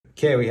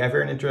Okay, we have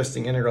here an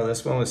interesting integral.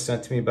 This one was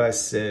sent to me by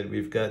Sid.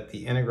 We've got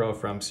the integral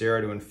from 0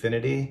 to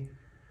infinity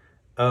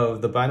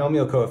of the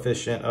binomial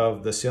coefficient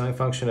of the ceiling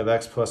function of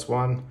x plus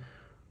 1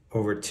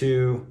 over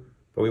 2,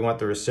 but we want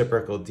the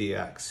reciprocal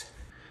dx.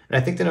 And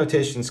I think the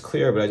notation's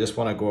clear, but I just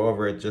want to go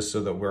over it just so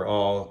that we're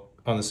all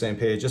on the same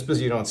page, just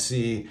because you don't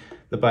see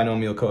the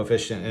binomial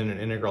coefficient in an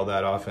integral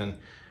that often.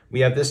 We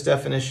have this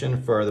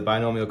definition for the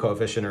binomial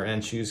coefficient, or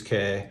n choose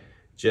k,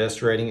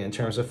 just writing it in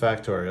terms of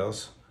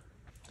factorials.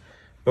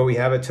 But we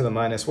have it to the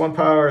 -1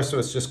 power, so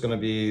it's just going to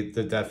be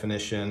the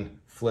definition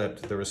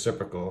flipped, the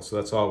reciprocal. So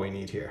that's all we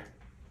need here.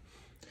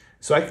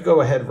 So I could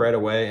go ahead right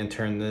away and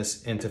turn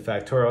this into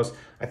factorials.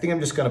 I think I'm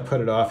just going to put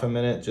it off a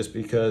minute just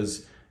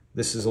because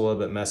this is a little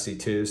bit messy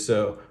too.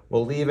 So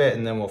we'll leave it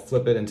and then we'll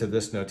flip it into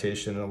this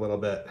notation in a little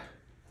bit.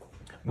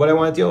 What I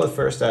want to deal with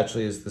first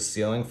actually is the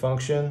ceiling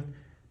function.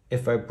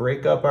 If I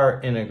break up our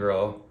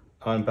integral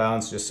on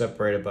bounds just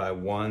separated by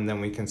 1,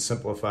 then we can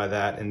simplify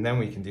that and then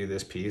we can do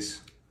this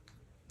piece.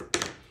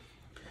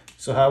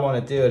 So how I want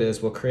to do it is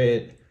we'll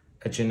create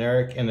a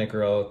generic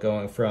integral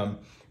going from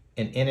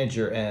an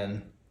integer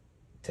n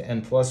to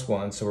n plus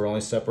 1, so we're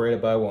only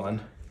separated by 1.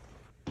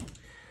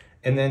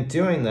 And then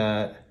doing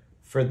that,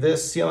 for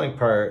this ceiling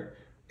part,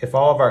 if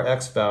all of our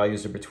x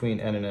values are between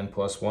n and n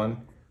plus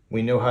 1,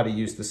 we know how to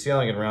use the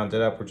ceiling and round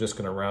it up. We're just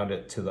going to round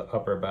it to the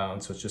upper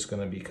bound, so it's just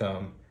going to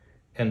become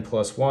n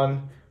plus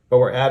 1, but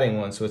we're adding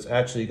 1, so it's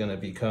actually going to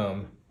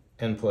become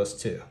n plus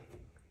 2.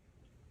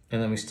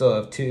 And then we still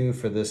have 2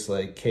 for this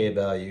like k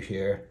value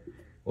here.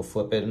 We'll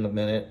flip it in a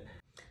minute.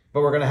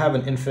 But we're going to have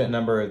an infinite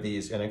number of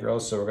these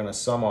integrals, so we're going to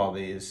sum all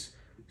these.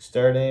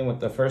 Starting with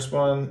the first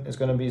one is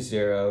going to be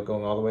 0,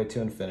 going all the way to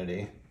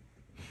infinity.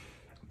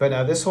 But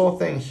now this whole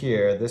thing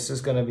here, this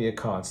is going to be a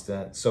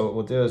constant. So what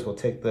we'll do is we'll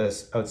take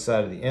this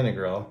outside of the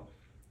integral.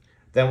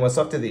 Then what's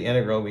up to the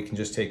integral we can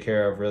just take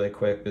care of really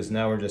quick, because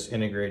now we're just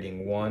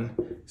integrating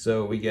 1.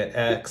 So we get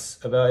x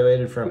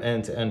evaluated from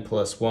n to n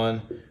plus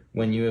 1.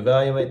 When you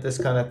evaluate this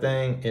kind of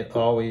thing, it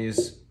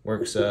always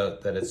works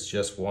out that it's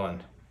just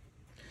 1.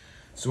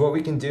 So what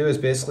we can do is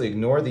basically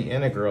ignore the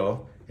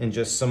integral and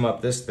just sum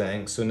up this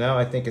thing. So now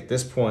I think at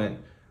this point,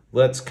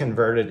 let's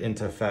convert it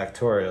into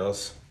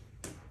factorials.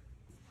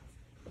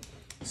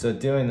 So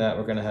doing that,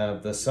 we're going to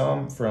have the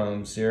sum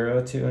from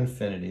 0 to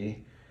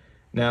infinity.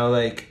 Now,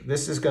 like,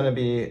 this is going to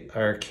be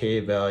our k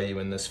value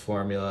in this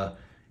formula.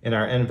 And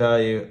our n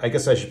value, I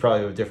guess I should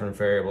probably have a different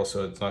variable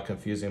so it's not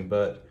confusing,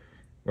 but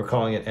we're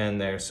calling it n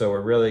there. So we're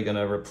really going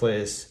to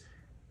replace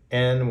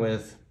n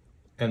with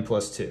n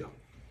plus 2.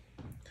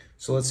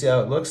 So let's see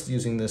how it looks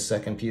using this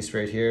second piece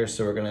right here.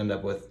 So we're going to end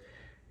up with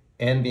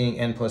n being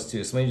n plus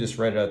 2. So let me just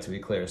write it out to be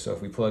clear. So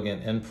if we plug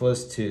in n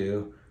plus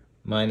 2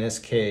 minus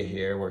k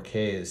here, where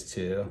k is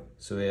 2.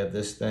 So we have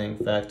this thing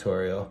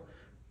factorial,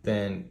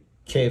 then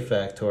k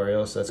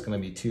factorial, so that's going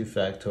to be 2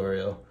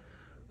 factorial,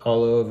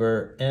 all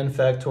over n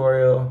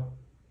factorial,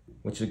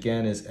 which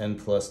again is n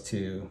plus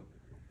 2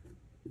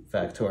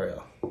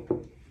 factorial.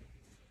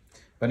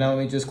 But now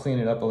let me just clean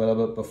it up a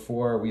little bit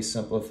before we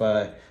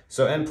simplify.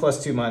 So n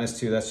plus 2 minus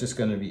 2, that's just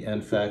going to be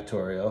n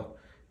factorial.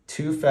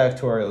 2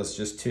 factorial is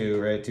just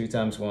 2, right? 2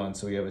 times 1,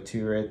 so we have a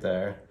 2 right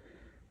there.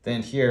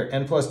 Then here,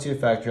 n plus 2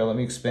 factorial, let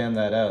me expand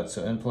that out.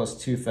 So n plus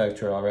 2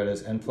 factorial, I'll write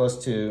as n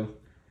plus 2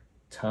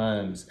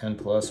 times n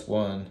plus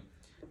 1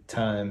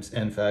 times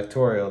n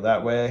factorial.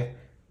 That way,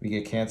 we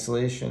get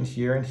cancellation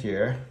here and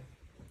here.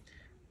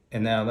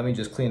 And now let me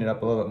just clean it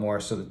up a little bit more.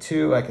 So the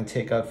 2 I can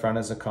take out front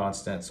as a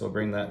constant, so we'll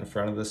bring that in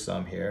front of the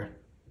sum here.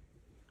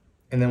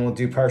 And then we'll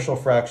do partial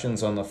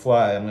fractions on the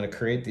fly. I'm going to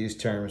create these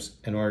terms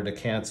in order to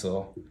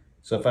cancel.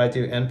 So if I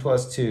do n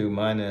plus 2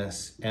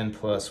 minus n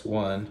plus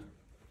 1,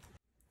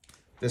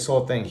 this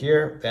whole thing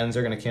here, the n's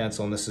are going to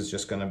cancel, and this is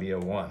just going to be a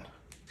 1.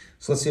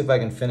 So let's see if I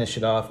can finish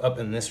it off up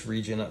in this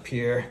region up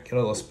here. Get a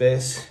little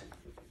space.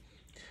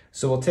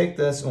 So we'll take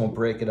this and we'll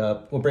break it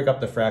up. We'll break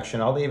up the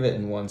fraction. I'll leave it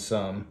in one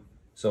sum.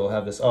 So we'll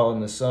have this all in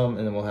the sum,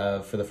 and then we'll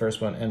have, for the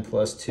first one, n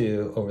plus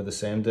 2 over the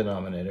same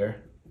denominator.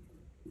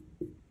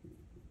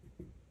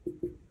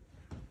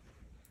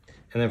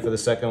 And then for the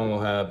second one,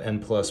 we'll have n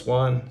plus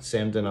 1,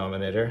 same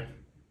denominator.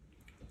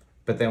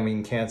 But then we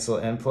can cancel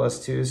n plus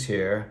 2's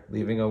here,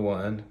 leaving a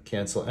 1.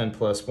 Cancel n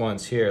plus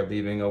 1's here,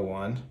 leaving a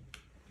 1.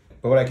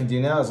 But what I can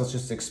do now is let's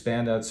just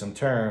expand out some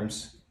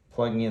terms,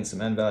 plugging in some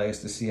n values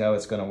to see how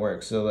it's going to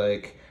work. So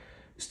like,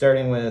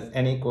 starting with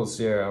n equals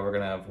 0, we're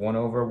going to have 1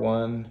 over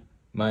 1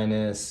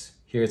 minus,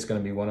 here it's going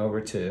to be 1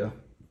 over 2.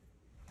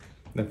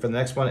 Then for the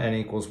next one, n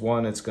equals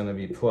 1, it's going to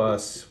be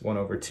plus 1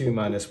 over 2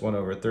 minus 1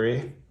 over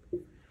 3.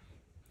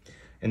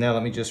 And now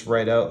let me just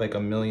write out like a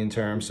million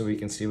terms so we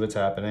can see what's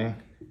happening.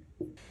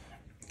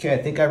 Okay, I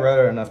think I wrote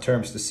out enough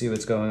terms to see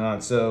what's going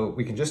on. So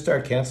we can just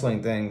start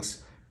canceling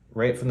things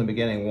right from the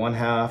beginning.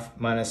 1/2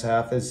 minus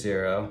half is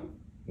 0.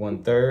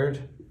 1/3,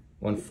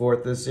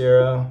 1/4 is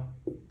 0.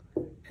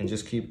 And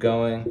just keep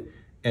going.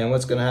 And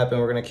what's going to happen,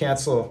 we're going to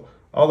cancel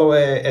all the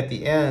way at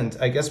the end.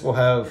 I guess we'll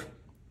have,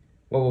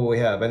 what will we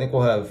have? I think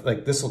we'll have,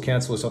 like, this will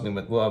cancel with something,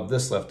 but we'll have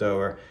this left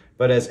over.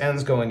 But as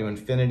n's going to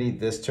infinity,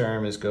 this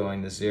term is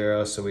going to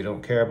 0, so we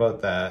don't care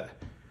about that.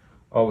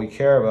 All we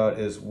care about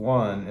is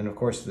 1, and of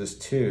course there's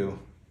 2.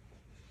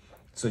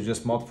 So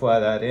just multiply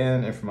that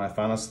in, and for my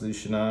final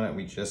solution on it,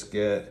 we just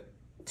get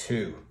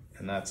 2,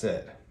 and that's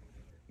it.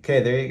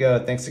 Okay, there you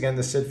go. Thanks again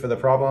to Sid for the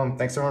problem.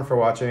 Thanks everyone for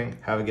watching.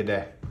 Have a good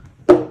day.